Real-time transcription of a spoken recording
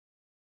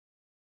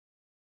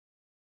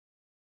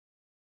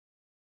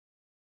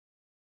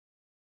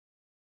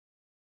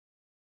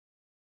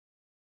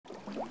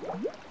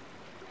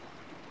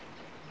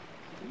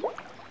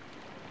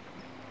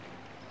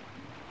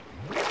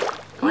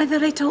Oh, I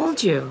thought I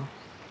told you.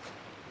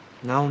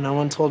 No, no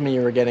one told me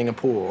you were getting a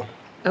pool.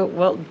 Oh,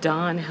 well,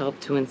 Don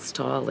helped to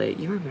install it.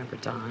 You remember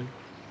Don?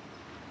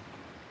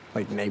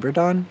 Like neighbor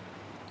Don?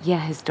 Yeah,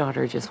 his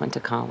daughter just went to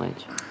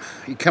college.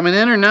 You coming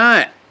in or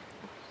not?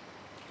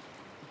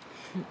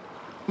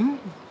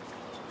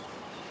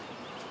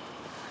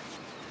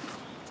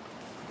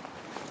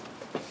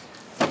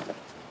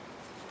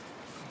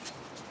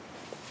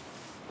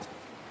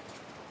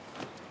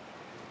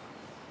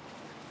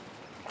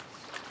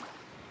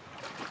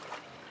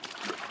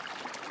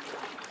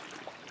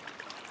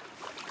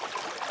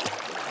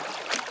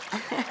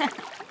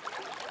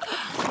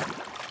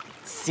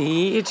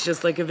 See, it's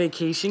just like a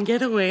vacation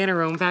getaway in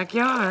our own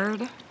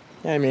backyard.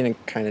 Yeah, I mean,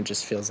 it kind of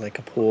just feels like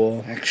a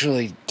pool.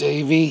 Actually,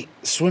 Davey,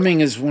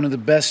 swimming is one of the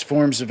best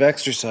forms of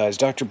exercise.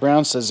 Dr.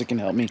 Brown says it can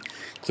help me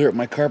clear up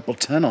my carpal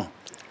tunnel.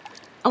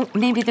 Oh,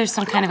 maybe there's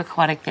some kind of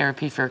aquatic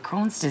therapy for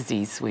Crohn's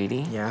disease,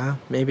 sweetie. Yeah,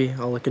 maybe.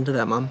 I'll look into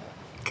that, Mom.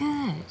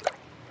 Good.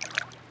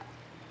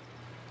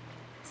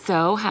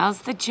 So,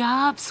 how's the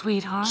job,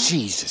 sweetheart?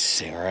 Jesus,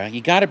 Sarah,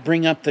 you gotta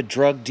bring up the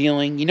drug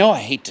dealing. You know I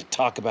hate to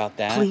talk about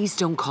that. Please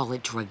don't call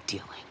it drug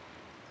dealing.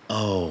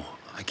 Oh,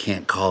 I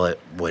can't call it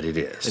what it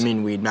is. I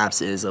mean, Weed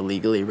Maps is a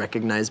legally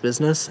recognized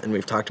business, and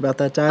we've talked about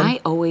that, Dad. I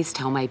always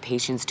tell my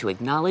patients to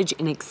acknowledge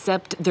and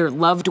accept their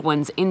loved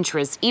one's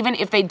interests, even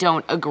if they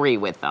don't agree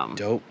with them.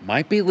 Dope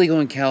might be legal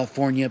in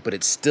California, but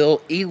it's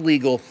still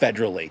illegal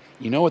federally.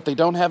 You know what they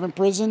don't have in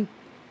prison?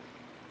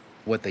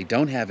 What they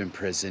don't have in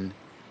prison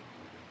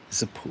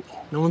is a pool.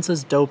 No one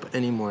says dope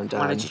anymore, Dad.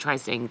 Why don't you try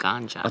saying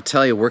ganja? I'll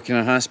tell you, working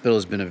in a hospital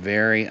has been a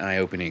very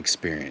eye-opening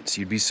experience.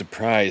 You'd be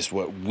surprised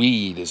what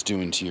weed is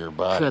doing to your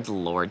body. Good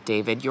Lord,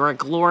 David, you're a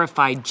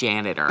glorified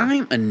janitor.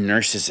 I'm a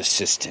nurse's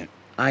assistant.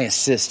 I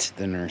assist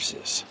the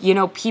nurses. You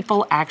know,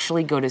 people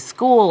actually go to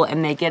school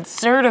and they get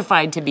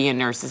certified to be a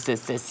nurse's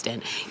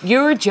assistant.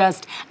 You're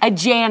just a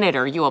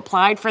janitor. You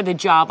applied for the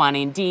job on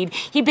Indeed.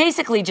 He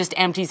basically just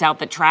empties out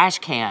the trash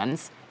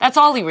cans. That's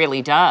all he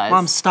really does.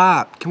 Mom,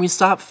 stop. Can we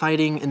stop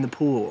fighting in the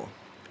pool?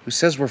 Who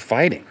says we're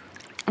fighting?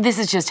 This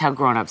is just how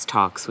grown-ups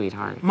talk,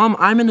 sweetheart. Mom,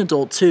 I'm an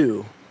adult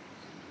too.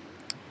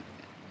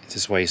 Is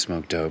this why you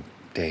smoke dope,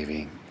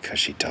 Davey? Because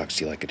she talks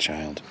to you like a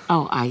child?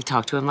 Oh, I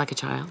talk to him like a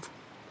child.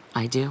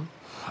 I do.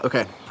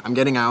 Okay, I'm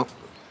getting out.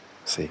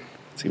 See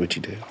what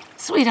you do.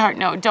 Sweetheart,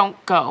 no,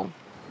 don't go.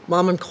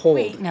 Mom, I'm cold.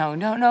 Wait, no,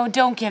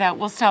 don't get out.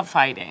 We'll stop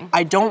fighting.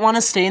 I don't want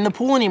to stay in the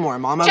pool anymore,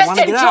 Mom. I Just want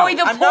to get out.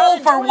 enjoy the pool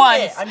for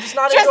once. I'm just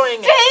not Just enjoying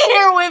it. stay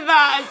here with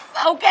us,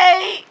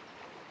 okay?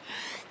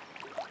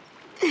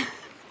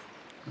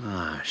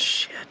 Ah,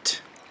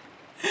 shit.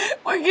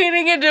 We're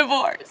getting a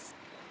divorce.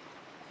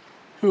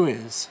 Who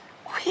is?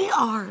 We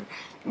are.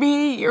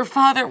 Me, your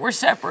father, we're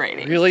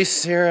separating. Really,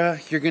 Sarah?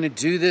 You're gonna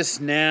do this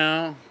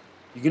now?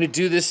 You're gonna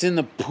do this in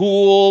the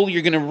pool?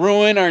 You're gonna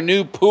ruin our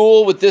new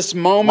pool with this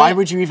moment? Why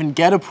would you even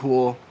get a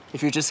pool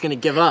if you're just gonna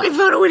give up? I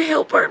thought it would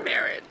help our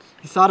marriage.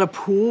 You thought a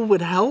pool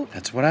would help?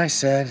 That's what I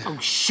said. Oh,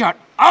 shut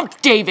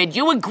up, David.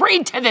 You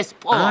agreed to this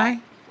pool.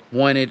 I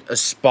wanted a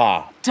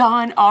spa.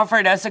 Don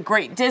offered us a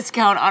great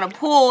discount on a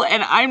pool,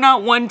 and I'm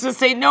not one to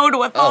say no to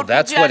a thoughtful Oh,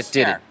 that's what it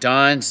did gesture. it.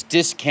 Don's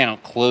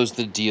discount closed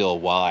the deal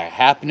while I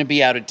happened to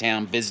be out of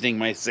town visiting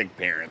my sick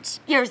parents.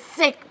 Your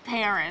sick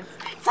parents.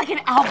 It's like an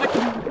Albert.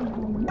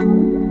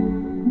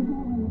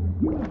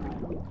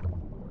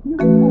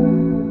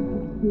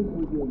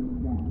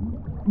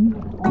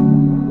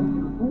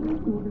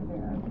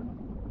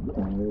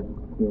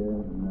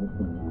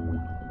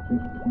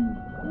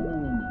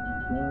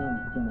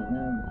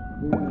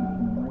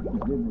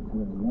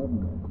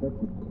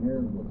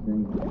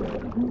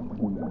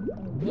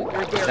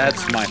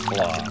 That's my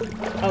flaw.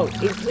 Oh,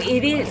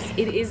 it is.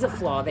 It is a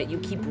flaw that you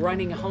keep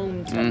running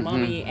home to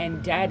mommy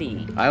and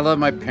daddy. I love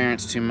my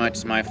parents too much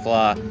is my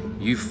flaw.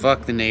 You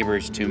fuck the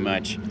neighbors too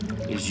much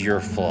is your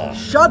flaw.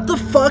 Shut the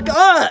fuck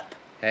up!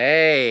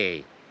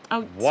 Hey,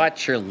 Oh,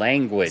 watch your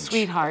language.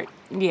 sweetheart.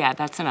 Yeah,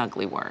 that's an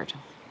ugly word.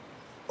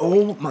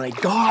 Oh my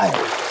God.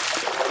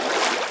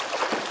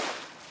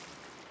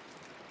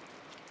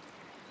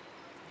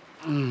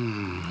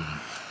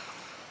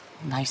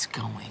 Nice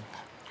going.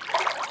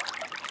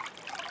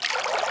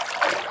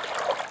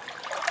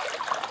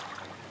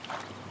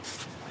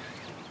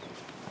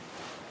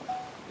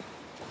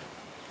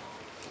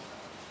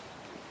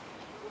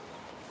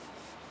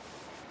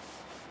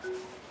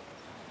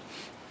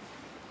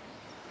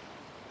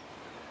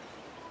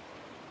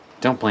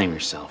 Don't blame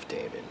yourself,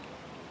 David.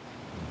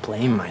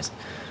 Blame myself.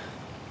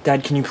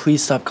 Dad, can you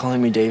please stop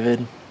calling me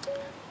David?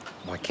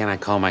 Why can't I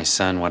call my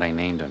son what I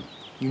named him?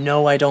 You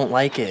know I don't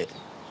like it.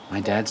 My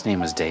dad's name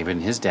was David,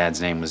 and his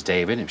dad's name was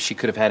David. If she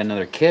could have had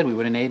another kid, we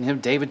would have named him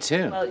David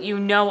too. Well, you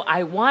know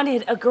I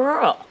wanted a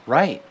girl.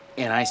 Right.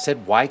 And I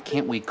said, why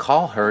can't we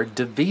call her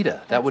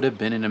Davita? That would have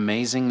been an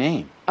amazing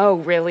name. Oh,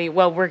 really?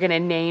 Well, we're gonna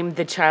name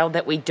the child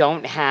that we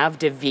don't have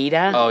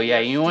Davita? Oh, yeah,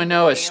 you wanna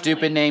know a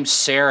stupid name?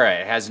 Sarah.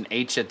 It has an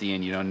H at the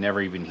end, you don't never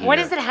even hear. Why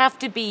does it have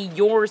to be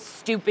your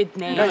stupid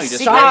name? No, you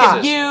just Stop.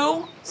 racist.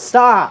 You?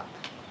 Stop!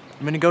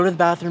 I'm gonna go to the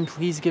bathroom.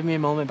 Please give me a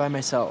moment by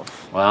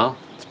myself. Well,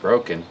 it's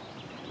broken.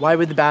 Why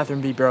would the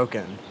bathroom be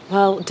broken?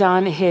 Well,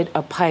 Don hit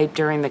a pipe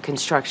during the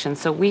construction,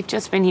 so we've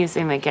just been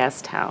using the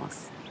guest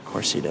house. Of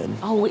course he did.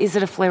 Oh, is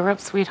it a flare-up,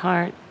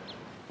 sweetheart?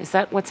 Is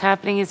that what's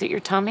happening? Is it your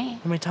tummy?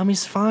 My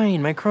tummy's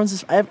fine. My Crohn's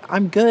is...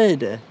 I'm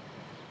good.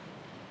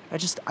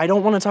 I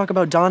don't want to talk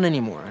about Don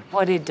anymore.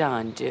 What did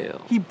Don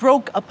do? He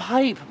broke a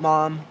pipe,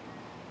 Mom.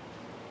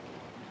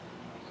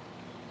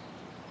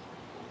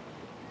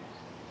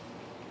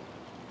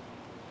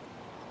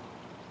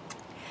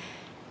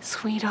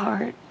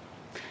 Sweetheart,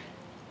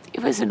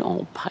 it was an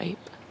old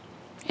pipe,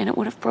 and it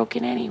would have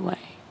broken anyway.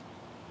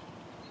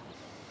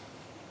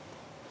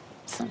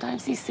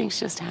 Sometimes these things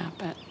just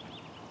happen.